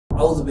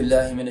أعوذ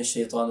بالله من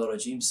الشيطان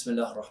الرجيم بسم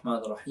الله الرحمن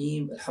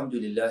الرحيم الحمد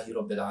لله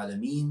رب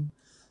العالمين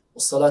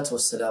والصلاة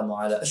والسلام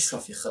على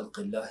أشرف خلق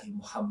الله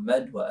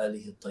محمد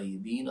وآله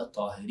الطيبين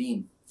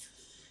الطاهرين.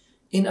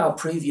 In our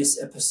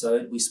previous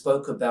episode we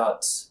spoke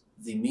about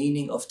the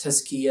meaning of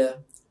Tazkiyah,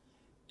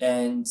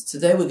 and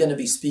today we're going to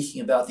be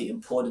speaking about the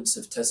importance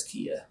of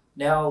Tazkiyah.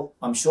 Now,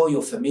 I'm sure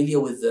you're familiar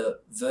with the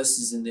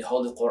verses in the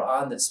Holy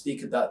Quran that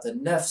speak about the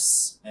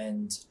nafs,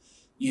 and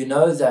you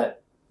know that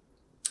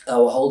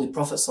our Holy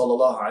Prophet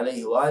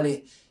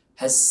ﷺ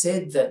has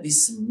said that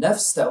this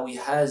nafs that we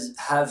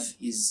have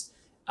is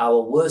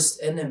our worst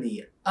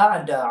enemy.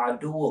 A'da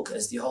aduwuk,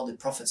 as the Holy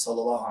Prophet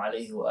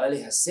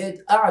ﷺ has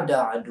said,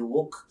 A'da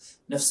aduwuk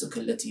nafsuk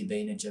allati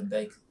bayna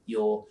jambayk.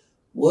 Your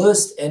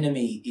worst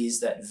enemy is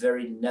that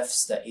very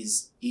nafs that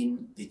is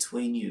in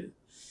between you.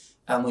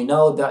 And we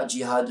know about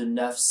jihadul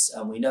nafs,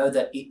 and we know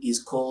that it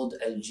is called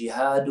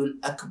al-jihadul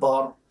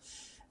akbar,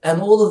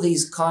 and all of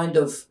these kind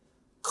of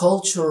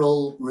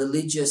cultural,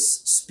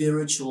 religious,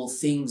 spiritual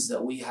things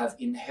that we have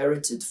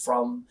inherited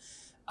from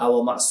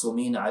our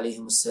ma'sumin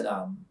alayhim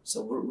salam.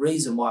 So the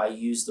reason why I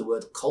use the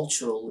word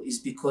cultural is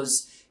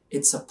because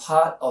it's a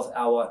part of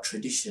our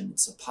tradition.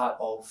 It's a part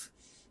of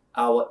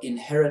our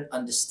inherent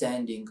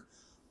understanding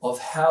of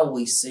how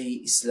we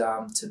see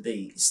Islam to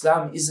be.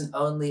 Islam isn't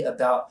only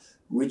about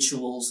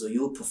rituals, or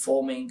you're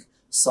performing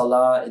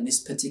salah in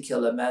this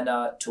particular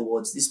manner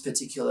towards this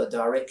particular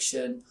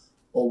direction,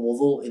 or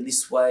wudu in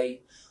this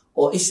way,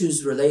 or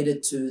issues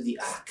related to the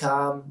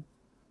ahkam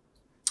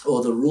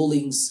or the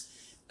rulings,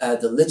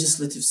 the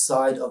legislative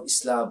side of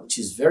Islam, which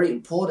is very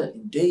important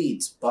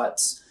indeed,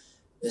 but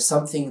there's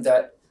something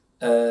that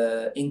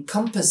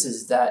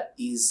encompasses that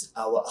is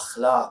our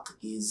akhlaq,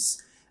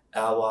 is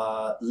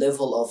our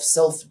level of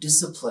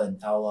self-discipline,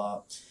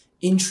 our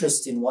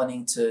interest in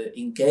wanting to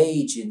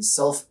engage in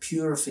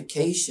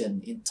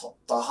self-purification, in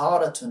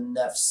taharatun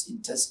nafs, in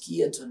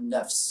tazkiyatun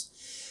nafs.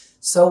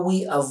 So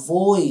we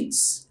avoid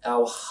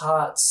our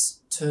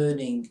hearts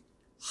turning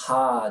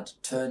hard,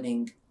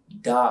 turning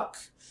dark.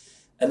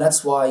 And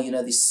that's why, you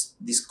know,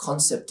 this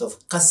concept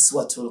of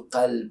qaswatul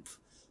qalb,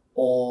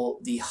 or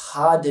the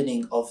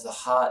hardening of the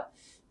heart,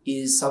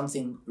 is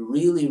something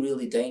really,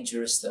 really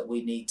dangerous that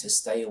we need to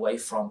stay away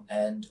from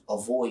and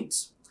avoid.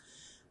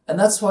 And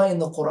that's why in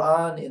the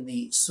Quran, in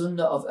the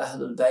Sunnah of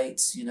Ahlul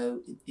Bayt, you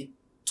know, it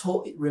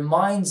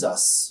reminds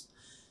us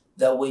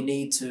that we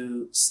need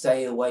to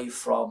stay away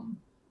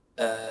from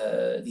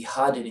the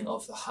hardening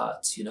of the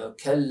heart. You know,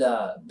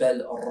 كَلَّا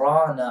بَلْ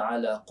رَانَ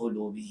عَلَى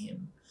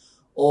قُلُوبِهِمْ.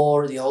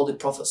 Or the Holy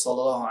Prophet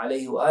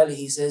ﷺ,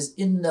 he says,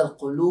 إِنَّ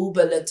الْقُلُوبَ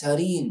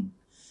لَتَرِينَ,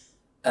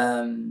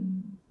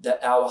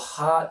 that our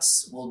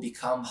hearts will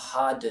become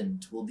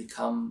hardened, will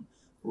become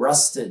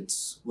rusted,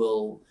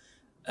 will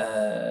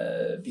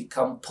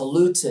become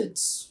polluted.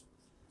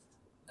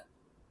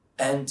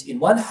 And in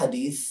one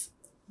hadith,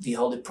 the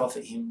Holy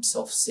Prophet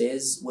himself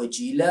says,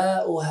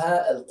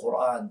 وَجِلَاؤُهَا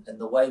الْقُرْآنِ, and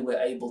the way we're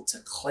able to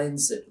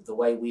cleanse it, the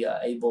way we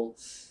are able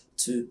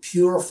to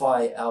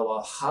purify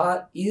our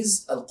heart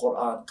is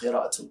al-Qur'an,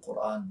 qira'atul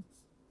Qur'an.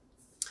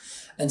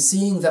 And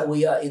seeing that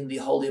we are in the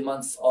holy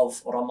month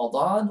of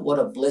Ramadan, what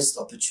a blessed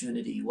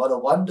opportunity, what a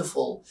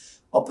wonderful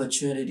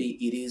opportunity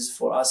it is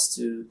for us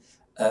to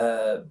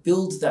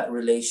build that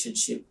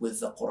relationship with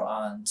the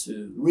Quran,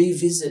 to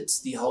revisit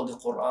the Holy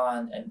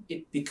Quran, and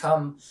it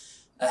become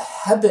a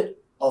habit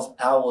of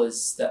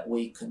ours that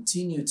we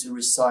continue to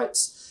recite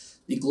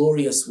the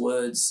glorious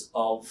words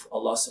of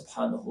Allah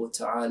subhanahu wa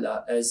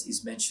ta'ala, as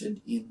is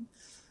mentioned in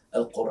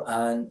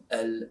Al-Quran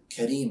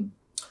Al-Kareem.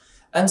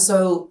 And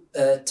so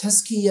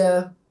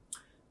Tazkiyah,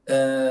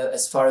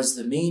 as far as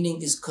the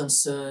meaning is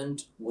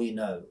concerned, we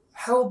know.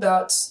 How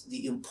about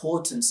the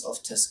importance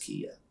of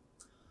Tazkiyah?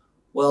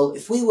 Well,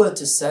 if we were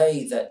to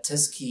say that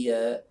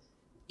Tazkiyah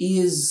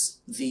is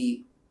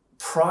the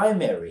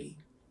primary,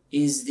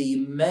 is the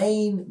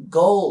main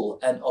goal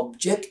and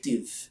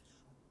objective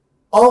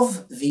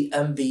of the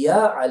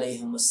Anbiya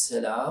alayhim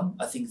salam,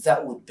 I think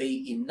that would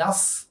be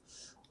enough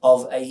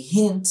of a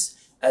hint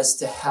as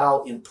to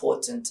how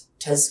important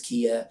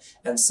Tazkiyah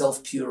and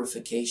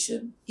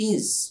self-purification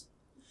is.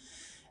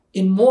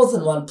 In more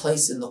than one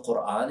place in the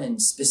Quran,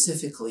 and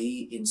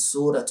specifically in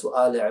Surah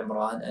Al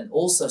Imran and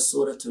also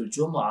Surah Al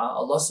Jumu'ah,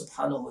 Allah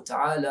subhanahu wa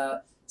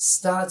ta'ala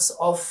starts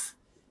off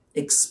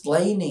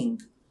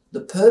explaining the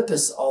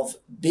purpose of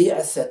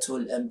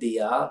bi'athatul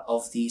anbiya,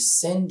 of the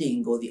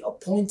sending or the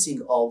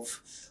appointing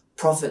of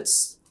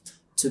prophets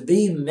to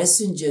be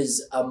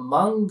messengers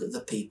among the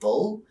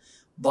people,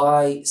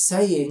 by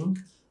saying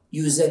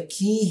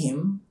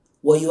yuzakkihim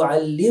wa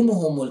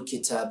yu'allimuhumul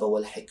kitaba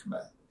wal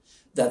hikmah,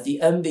 that the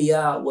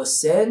anbiya was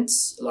sent,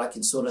 like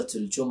in Surah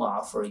Al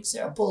Jumu'ah for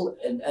example,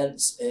 and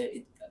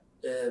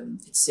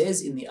it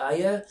says in the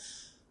ayah,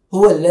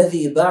 هو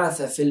الذي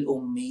بعث في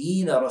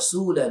الأميين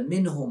رسولا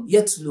منهم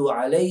يتلو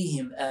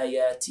عليهم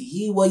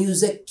آياته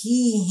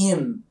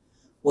ويزكيهم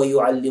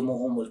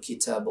ويعلمهم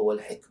الكتاب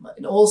والحكمة.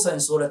 And also in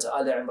Surah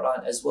Al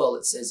Imran as well,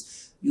 it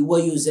says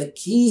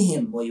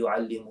ويزكيهم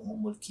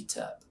ويعلمهم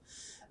الكتاب.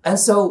 And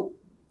so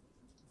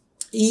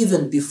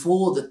even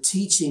before the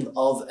teaching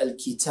of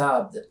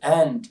Al-Kitab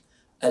and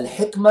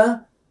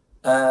Al-Hikmah,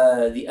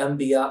 the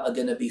Anbiya are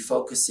going to be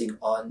focusing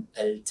on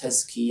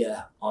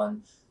Al-Tazkiyah,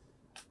 on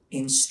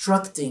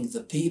instructing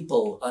the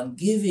people, on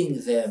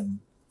giving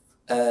them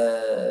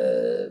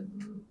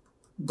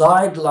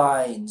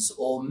guidelines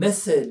or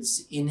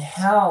methods in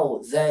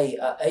how they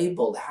are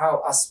able,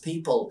 how us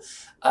people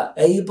are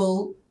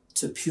able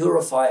to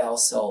purify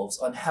ourselves,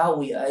 on how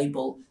we are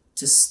able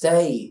to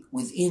stay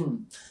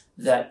within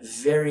that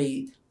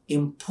very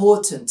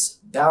important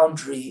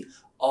boundary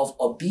of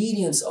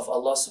obedience of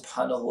Allah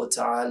subhanahu wa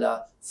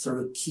ta'ala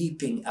through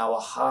keeping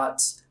our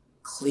hearts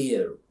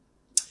clear.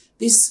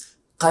 This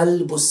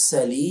qalb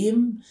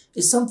salim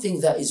is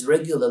something that is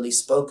regularly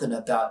spoken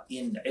about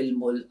in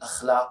ilm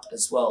al-akhlaq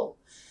as well.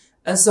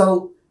 And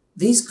so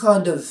these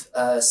kind of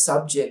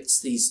subjects,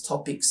 these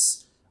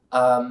topics,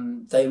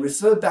 they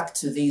refer back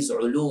to these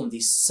ulum,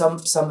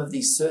 some of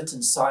these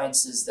certain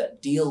sciences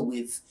that deal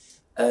with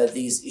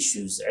these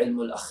issues,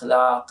 ilm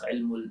al-akhlaq,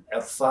 ilm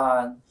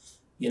al-irfan,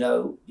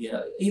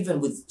 even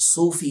with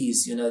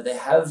Sufis, they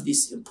have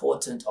this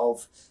important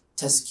of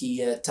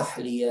tazkiyah,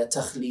 tahliyah,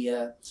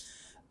 takhliyah.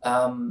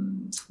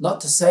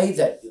 Not to say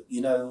that,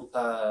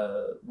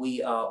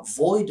 we are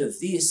void of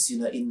this,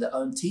 in the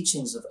own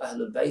teachings of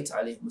Ahlul Bayt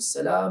alayhimus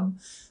salam,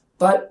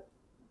 but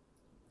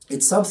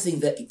it's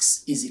something that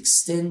is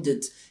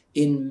extended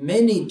in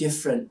many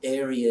different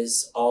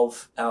areas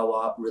of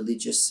our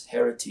religious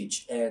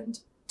heritage and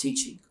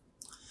teaching.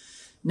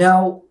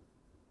 Now,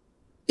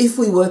 if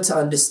we were to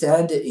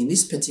understand it in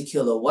this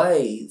particular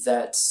way,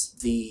 that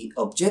the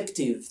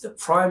objective, the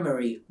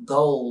primary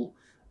goal,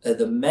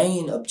 the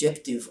main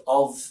objective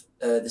of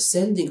the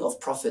sending of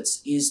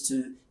prophets is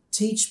to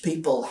teach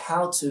people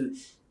how to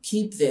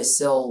keep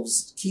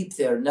themselves, keep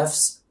their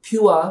nafs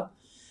pure.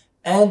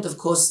 And of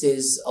course,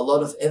 there's a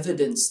lot of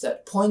evidence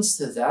that points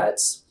to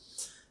that.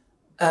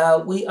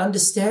 We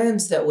understand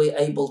that we're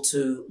able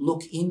to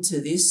look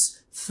into this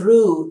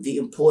through the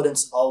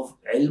importance of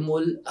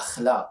ilmul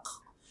akhlaq.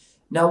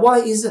 Now, why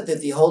is it that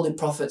the Holy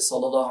Prophet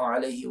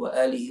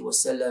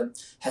ﷺ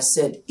has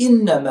said,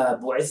 إِنَّمَا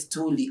بُعِثْتُ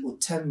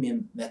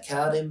لِأُتَمِّمْ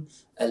مَكَارِمْ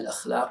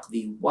الْأَخْلَاقِ?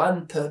 The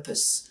one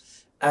purpose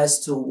as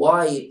to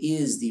why it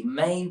is, the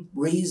main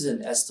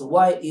reason as to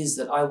why it is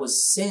that I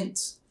was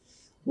sent,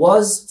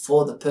 was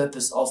for the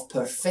purpose of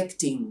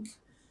perfecting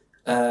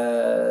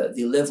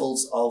the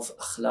levels of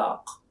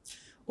akhlaq,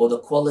 or the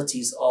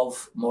qualities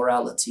of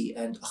morality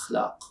and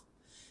akhlaq.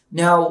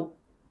 Now,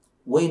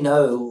 we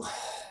know,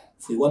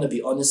 if we want to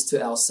be honest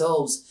to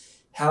ourselves,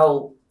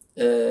 how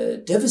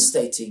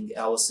devastating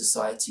our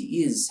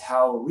society is,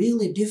 how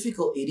really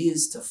difficult it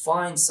is to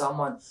find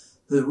someone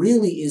who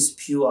really is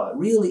pure,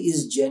 really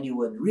is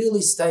genuine,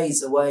 really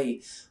stays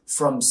away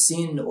from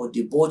sin or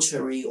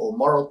debauchery or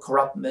moral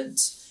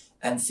corruptment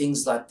and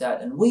things like that.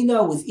 And we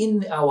know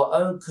within our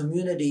own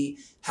community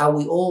how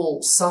we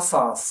all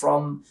suffer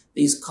from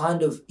these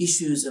kind of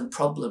issues and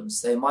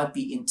problems. They might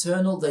be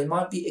internal, they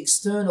might be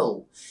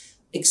external.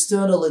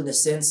 External in the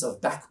sense of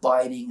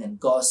backbiting and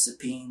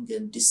gossiping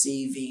and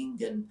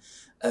deceiving and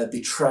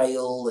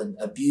betrayal and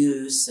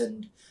abuse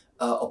and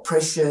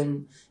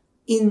oppression.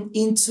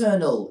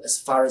 Internal as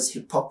far as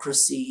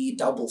hypocrisy,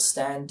 double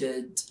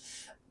standard,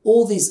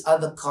 all these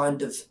other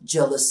kind of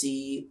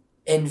jealousy,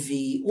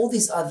 envy, all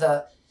these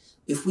other,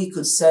 if we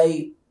could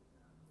say,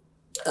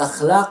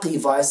 akhlaqi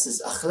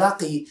vices,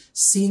 akhlaqi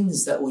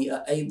sins that we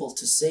are able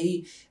to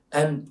see,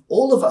 and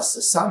all of us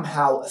are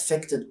somehow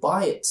affected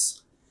by it.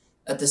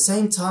 At the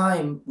same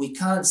time, we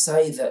can't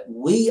say that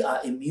we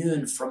are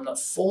immune from not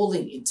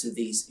falling into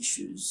these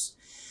issues.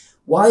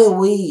 Why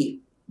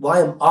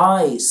am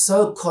I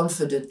so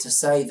confident to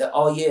say that,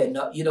 oh yeah,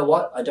 no, you know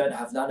what, I don't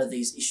have none of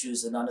these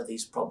issues and none of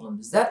these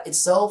problems? That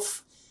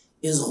itself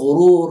is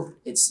ghurur.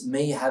 It's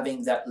me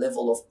having that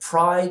level of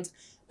pride,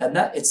 and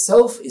that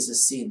itself is a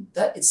sin.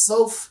 That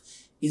itself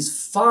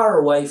is far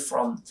away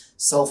from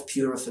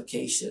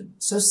self-purification.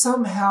 So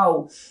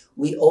somehow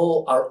we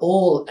all are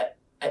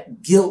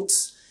at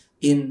guilt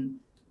in,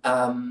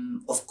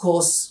 of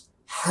course,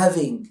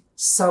 having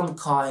some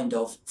kind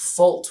of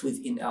fault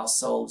within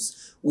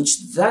ourselves,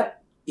 which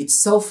that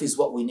itself is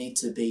what we need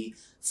to be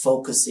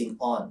focusing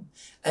on.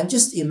 And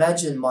just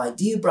imagine, my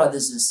dear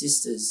brothers and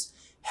sisters,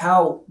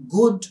 how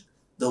good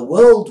the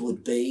world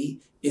would be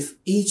if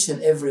each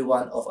and every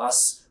one of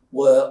us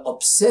were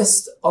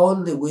obsessed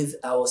only with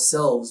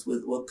ourselves,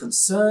 were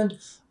concerned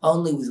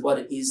only with what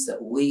it is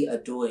that we are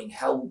doing.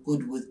 How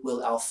good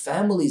will our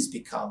families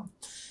become?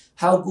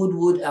 How good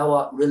would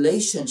our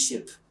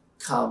relationship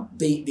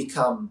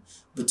become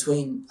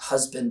between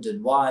husband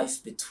and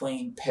wife,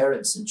 between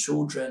parents and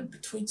children,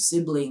 between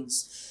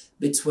siblings,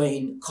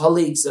 between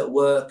colleagues at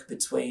work,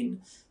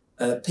 between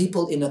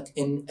people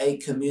in a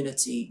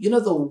community?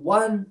 The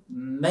one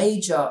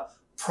major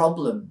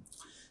problem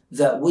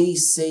that we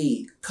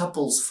see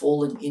couples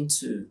falling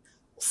into,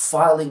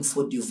 filing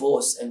for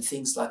divorce and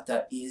things like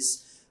that,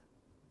 is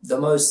the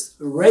most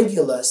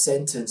regular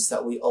sentence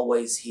that we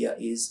always hear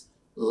is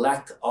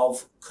lack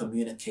of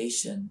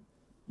communication.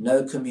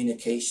 No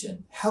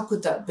communication. How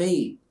could that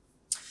be?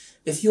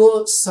 If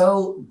you're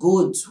so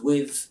good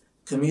with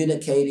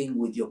communicating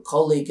with your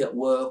colleague at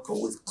work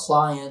or with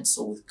clients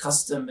or with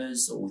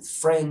customers or with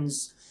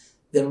friends,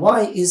 then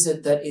why is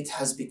it that it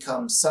has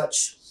become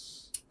such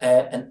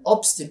an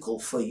obstacle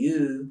for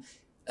you,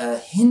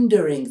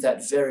 hindering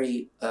that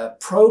very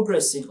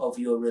progressing of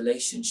your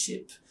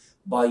relationship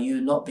by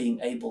you not being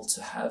able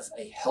to have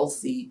a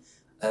healthy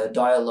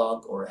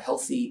dialogue or a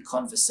healthy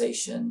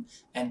conversation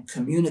and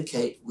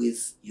communicate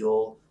with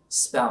your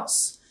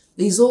spouse?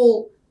 These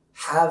all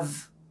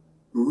have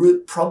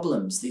root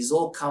problems. These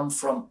all come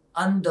from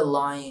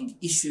underlying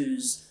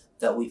issues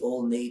that we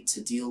all need to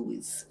deal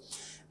with.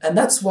 And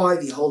that's why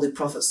the Holy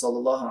Prophet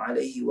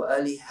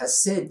ﷺ has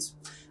said,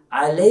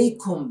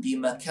 "Alaykum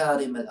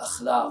bimakarim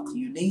al-akhlaq."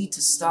 You need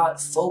to start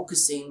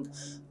focusing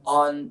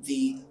on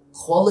the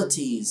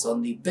qualities,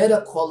 on the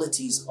better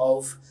qualities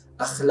of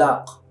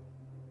akhlaq.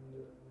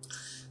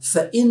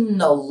 فَإِنَّ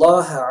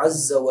اللَّهَ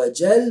عَزَّ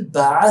وَجَلَّ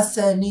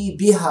بَعَثَنِي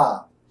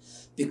بِهَا.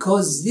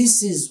 Because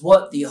this is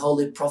what the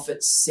Holy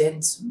Prophet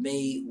sent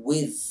me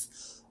with,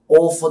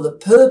 or for the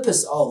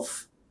purpose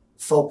of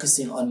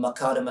focusing on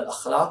makarim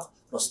al-akhlaq,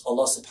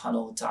 Allah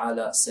subhanahu wa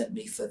ta'ala sent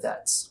me for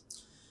that.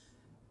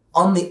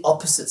 On the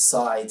opposite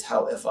side,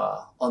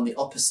 however, we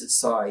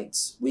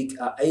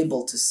are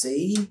able to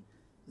see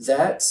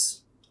that,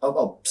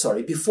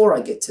 before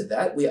I get to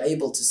that, we are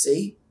able to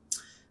see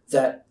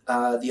that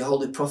the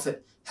Holy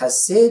Prophet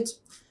has said,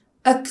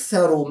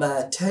 أَكْثَرُ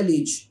مَا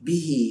تَلِجْ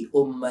بِهِ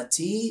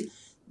أُمَّتِي.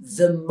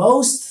 The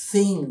most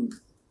thing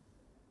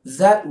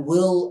that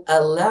will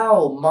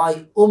allow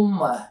my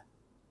ummah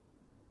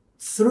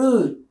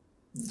through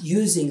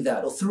using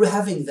that or through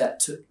having that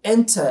to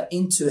enter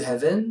into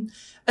heaven,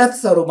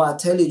 أَكْثَرُ مَا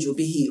تَلِجُ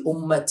بِهِ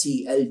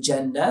أُمَّتِي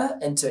الْجَنَّةِ,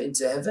 enter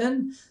into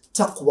heaven,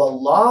 تَقْوَى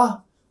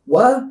اللَّهِ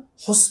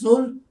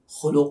وَحُسْنُ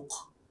الْخُلُقِ,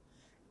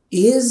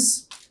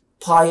 is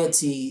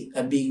piety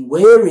and being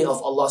wary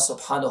of Allah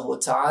subhanahu wa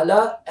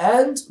ta'ala,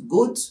 and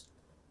good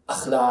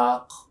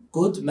akhlaq,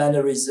 good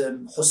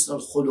mannerism, husn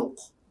al-khuluq,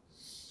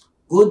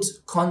 good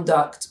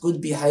conduct, good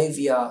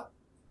behavior.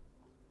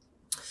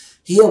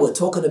 Here we're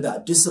talking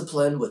about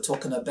discipline, we're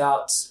talking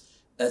about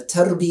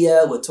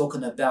tarbiyah, we're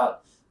talking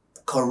about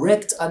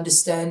correct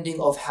understanding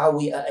of how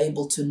we are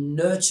able to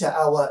nurture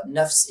our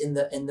nafs in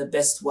the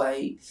best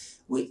way.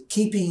 We're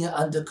keeping it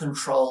under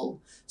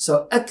control.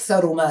 So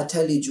أكثر ما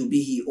تلج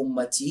به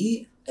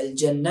أمتي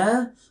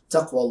الجنة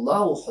تقوى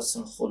الله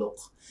وحسن الخلق.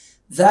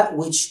 That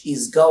which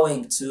is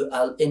going to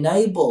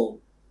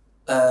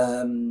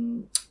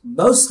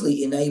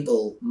mostly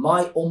enable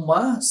my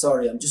ummah,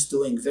 sorry, I'm just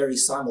doing very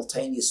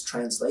simultaneous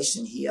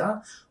translation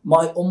here,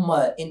 my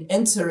ummah in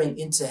entering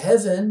into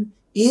heaven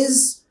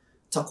is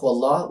taqwa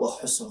Allah wa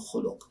husn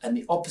khuluq. And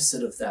the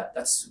opposite of that,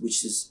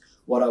 which is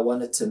what I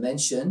wanted to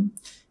mention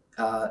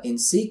in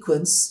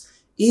sequence,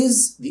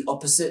 is the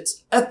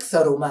opposite.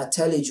 أكثر ما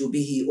تلج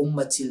به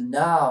أمتي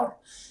النار.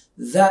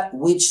 That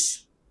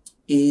which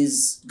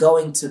is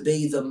going to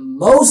be the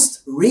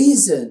most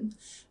reason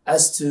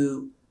as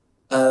to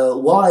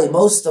why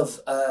most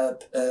of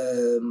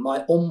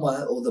my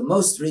ummah, or the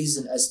most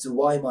reason as to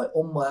why my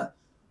ummah,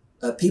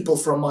 people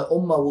from my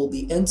ummah will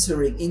be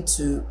entering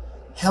into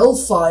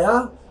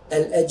hellfire,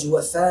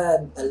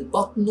 al-ajwafan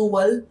al-batn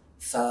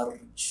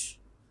wal-farj,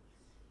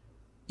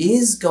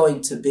 is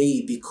going to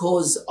be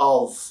because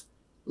of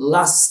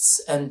lusts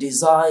and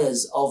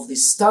desires of the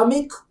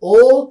stomach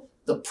or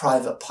the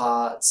private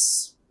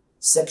parts,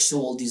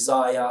 sexual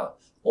desire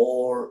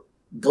or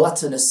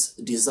gluttonous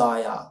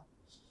desire.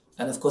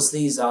 And of course,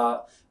 these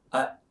are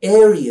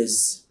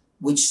areas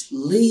which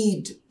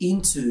lead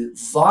into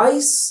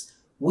vice,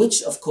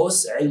 which of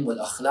course ilm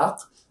al-akhlaq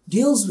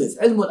deals with.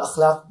 Ilm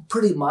al-akhlaq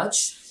pretty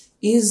much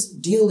is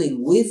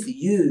dealing with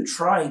you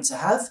trying to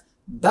have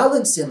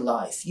balance in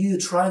life, you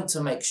trying to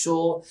make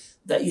sure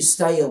that you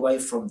stay away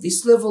from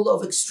this level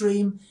of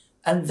extreme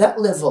and that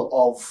level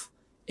of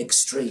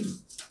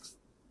extreme.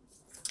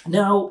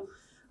 Now,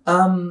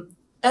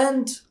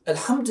 and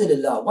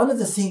alhamdulillah, one of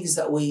the things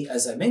that we,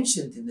 as I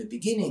mentioned in the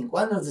beginning,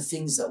 one of the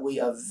things that we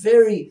are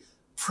very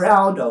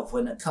proud of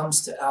when it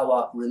comes to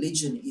our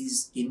religion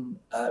is in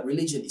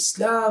religion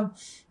Islam,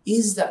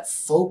 is that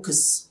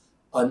focus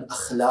on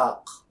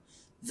akhlaq,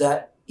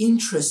 that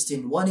interest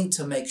in wanting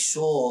to make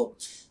sure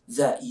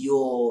that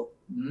your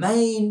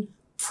main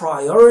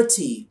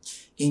priority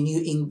in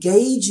you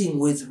engaging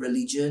with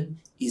religion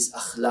is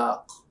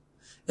akhlaq.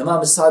 Imam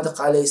al-Sadiq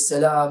alayhi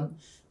salam,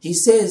 he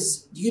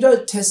says, you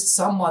don't test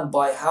someone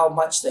by how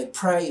much they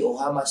pray or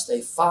how much they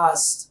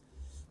fast,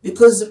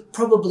 because it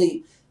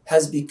probably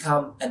has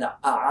become an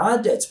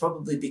a'ada, it's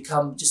probably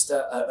become just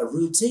a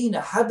routine,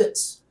 a habit,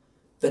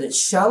 but it's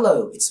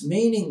shallow, it's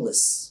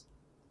meaningless.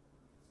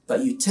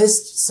 But you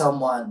test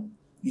someone,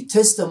 you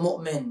test a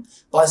mu'min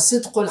by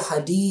sidqul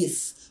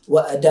hadith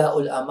wa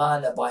ada'ul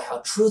amana, by how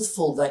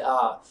truthful they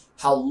are,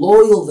 how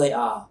loyal they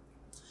are.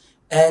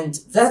 And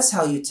that's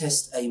how you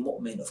test a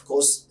mu'min. Of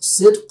course,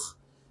 sidq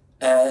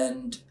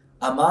and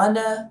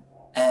amana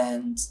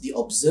and the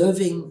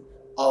observing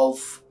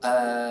of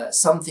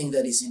something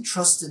that is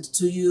entrusted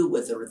to you,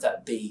 whether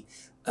that be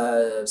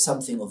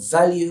something of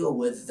value, or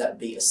whether that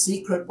be a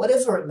secret,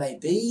 whatever it may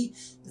be,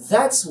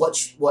 that's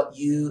what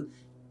you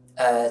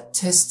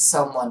test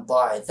someone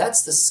by.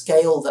 That's the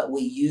scale that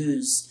we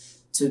use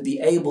to be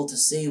able to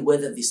see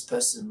whether this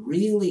person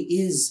really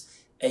is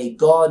a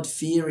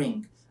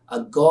God-fearing,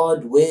 a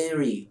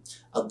God-wary,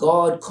 a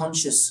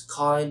God-conscious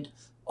kind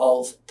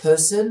of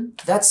person.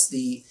 That's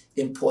the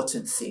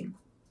important thing.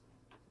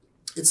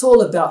 It's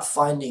all about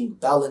finding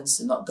balance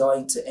and not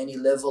going to any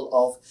level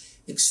of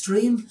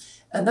extreme.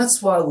 And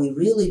that's why we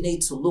really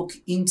need to look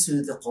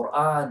into the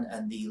Quran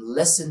and the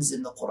lessons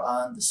in the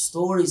Quran, the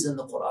stories in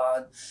the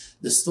Quran,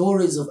 the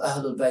stories of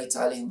Ahlul Bayt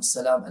alayhim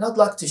salam. And I'd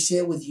like to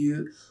share with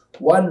you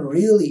one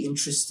really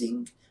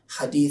interesting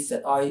hadith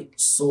that I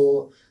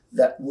saw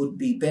that would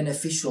be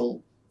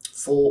beneficial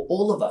for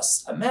all of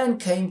us. A man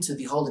came to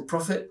the Holy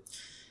Prophet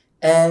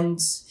and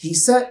he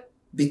sat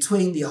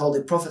between the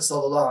Holy Prophet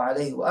sallallahu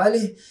alayhi wa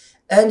alihi,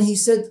 and he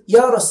said,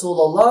 Ya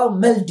Rasulullah,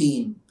 mal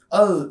deen,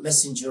 O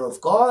Messenger of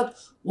God,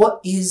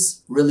 what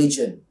is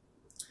religion?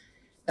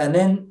 And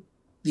then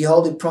the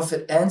Holy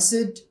Prophet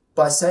answered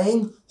by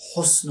saying,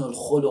 Husnul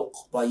khuluq,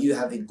 by you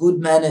having good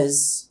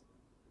manners,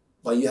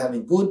 by you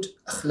having good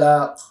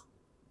akhlaq.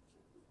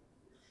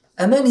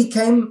 And then he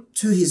came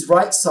to his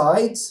right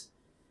side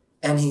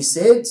and he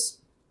said,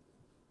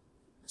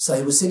 so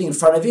he was sitting in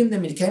front of him,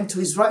 then he came to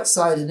his right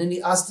side and then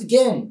he asked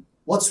again,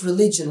 what's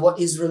religion? What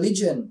is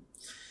religion?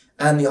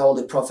 And the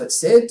Holy Prophet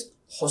said,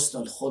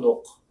 Husnul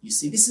khuluq. You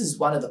see, this is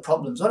one of the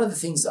problems, one of the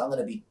things that I'm going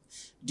to be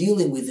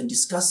dealing with and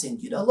discussing.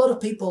 You know, a lot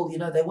of people, you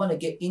know, they want to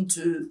get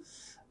into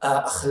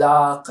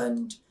akhlaq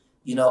and,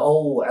 you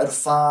know,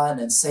 irfan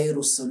and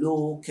sayru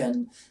suluk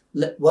and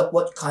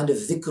what kind of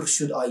dhikr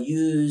should I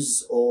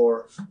use,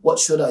 or what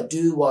should I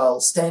do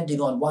while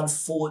standing on one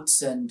foot,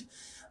 and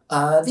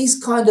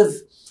these kind of,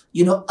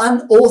 you know,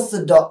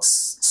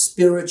 unorthodox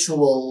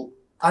spiritual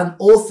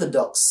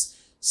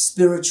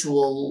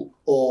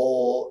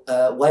or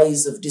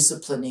ways of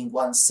disciplining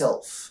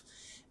oneself.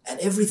 And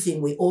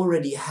everything we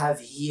already have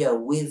here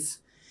with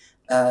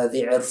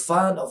the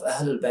irfan of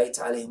Ahlul Bayt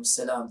alayhim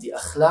salam, the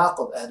akhlaq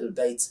of Ahlul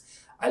Bayt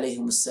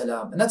alayhim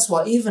salam. And that's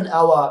why even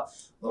our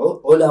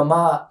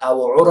ulama,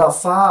 our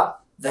urafa,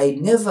 they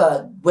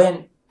never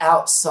went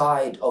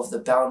outside of the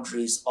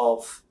boundaries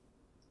of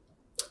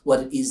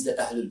what it is that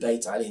Ahlul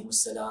Bayt alayhim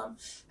salam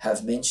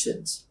have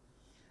mentioned.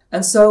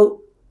 And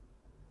so,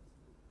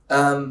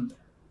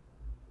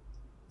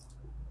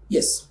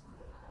 yes,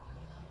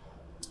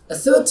 a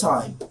third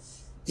time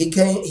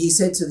he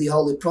said to the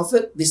Holy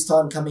Prophet, this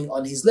time coming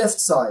on his left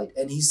side,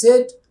 and he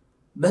said,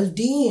 Mal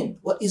deen,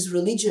 what is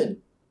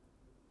religion?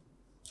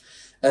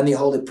 And the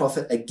Holy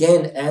Prophet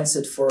again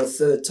answered for a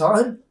third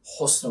time,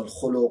 Husnul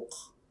khuluq.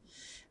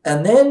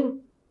 And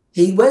then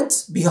he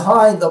went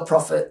behind the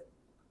Prophet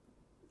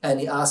and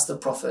he asked the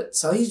Prophet.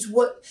 So he's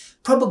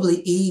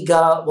probably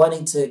eager,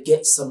 wanting to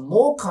get some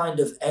more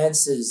kind of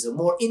answers, a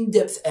more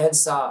in-depth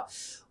answer,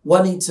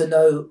 wanting to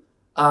know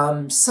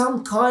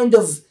some kind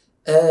of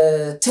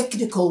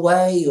technical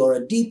way or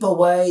a deeper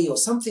way or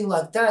something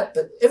like that.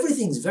 But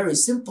everything's very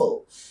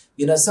simple.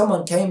 You know,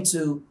 someone came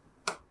to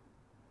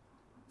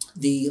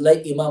the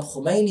late Imam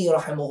Khomeini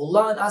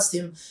rahimahullah and asked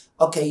him,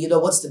 okay, you know,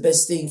 what's the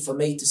best thing for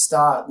me to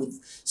start with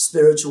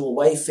spiritual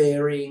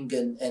wayfaring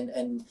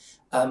and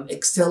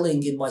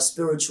excelling in my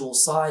spiritual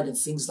side and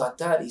things like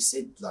that? He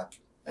said,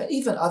 like,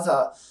 even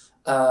other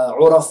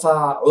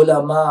urafa,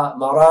 ulama,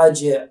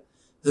 maraji',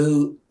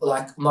 who,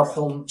 like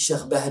marhum Sheikh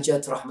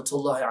Bahajat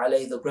rahmatullahi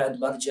alayhi, the grand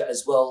marja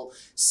as well,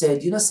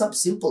 said, you know, something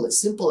simple, as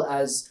simple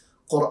as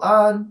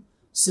Quran,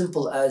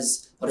 simple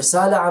as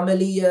Risala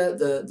Amaliya,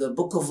 the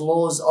book of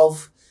laws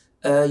of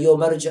your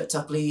marja'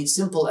 taqleed,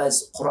 simple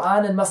as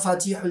Quran and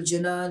Mafatihul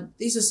Jinan.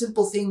 These are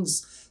simple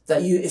things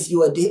that if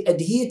you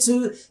adhere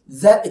to,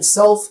 that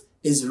itself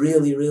is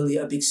really, really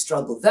a big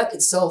struggle. That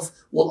itself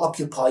will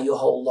occupy your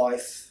whole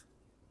life.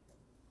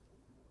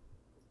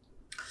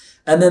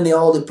 And then the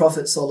Holy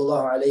Prophet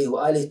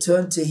ﷺ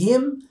turned to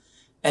him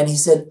and he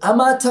said,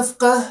 Ama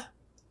tafqah?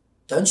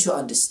 Don't you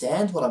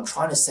understand what I'm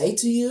trying to say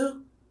to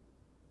you?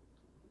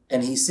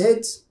 And he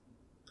said,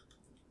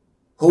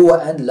 Huwa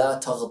an la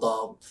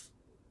taghdab.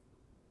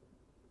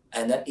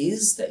 And that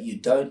is that you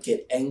don't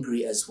get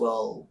angry as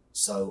well.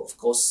 So, of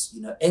course,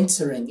 you know,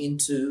 entering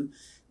into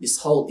this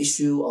whole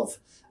issue of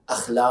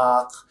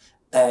akhlaq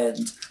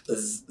and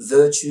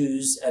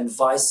virtues and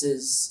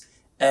vices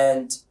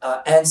and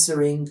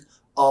answering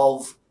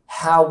of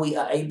how we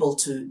are able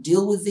to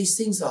deal with these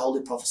things. The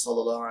Holy Prophet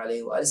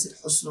ﷺ said,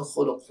 Husnul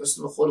khuluq,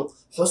 Husnul khuluq,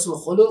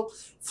 Husnul khuluq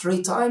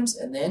 3 times.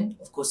 And then,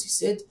 of course, he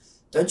said,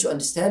 don't you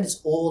understand? It's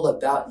all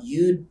about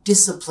you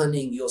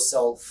disciplining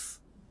yourself,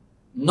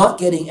 not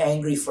getting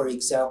angry, for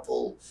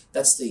example.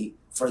 That's the,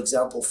 for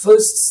example,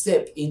 first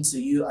step into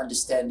you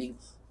understanding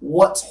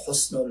what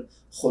Husnul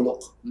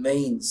khuluq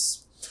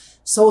means.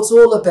 So it's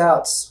all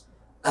about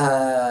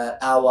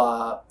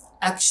our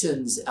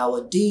actions,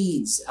 our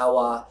deeds,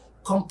 our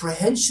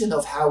comprehension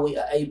of how we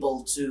are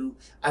able to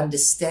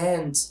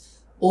understand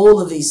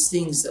all of these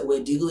things that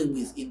we're dealing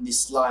with in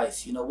this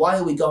life. You know, why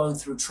are we going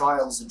through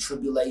trials and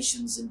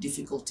tribulations and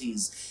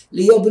difficulties?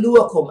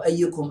 لِيَبْلُوَكُمْ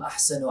أَيُّكُمْ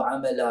أَحْسَنُ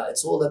عَمَلًا.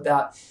 It's all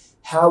about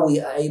how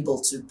we are able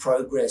to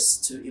progress,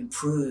 to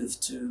improve,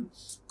 to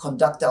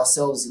conduct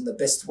ourselves in the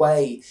best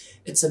way.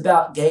 It's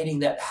about gaining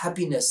that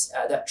happiness,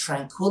 that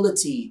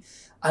tranquility,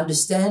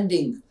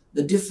 understanding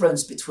the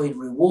difference between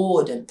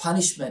reward and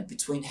punishment,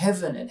 between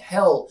heaven and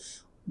hell,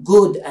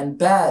 good and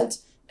bad,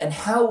 and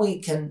how we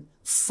can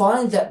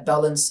find that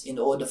balance in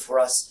order for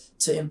us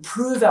to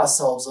improve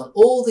ourselves on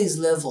all these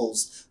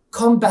levels,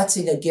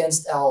 combating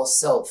against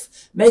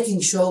ourselves,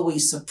 making sure we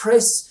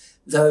suppress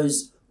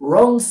those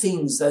wrong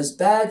things, those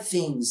bad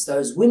things,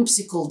 those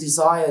whimsical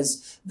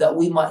desires that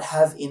we might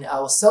have in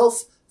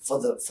ourselves for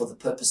the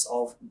purpose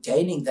of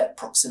gaining that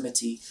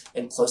proximity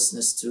and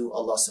closeness to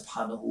Allah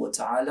subhanahu wa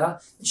ta'ala.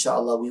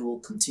 Inshallah, we will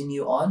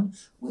continue on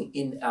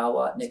in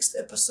our next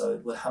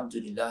episode.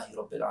 Walhamdulillahi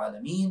Rabbil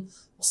Alameen.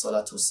 Wa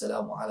salatu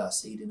wassalamu ala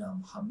Sayyidina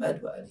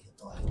Muhammad wa alihi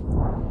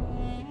tahirin.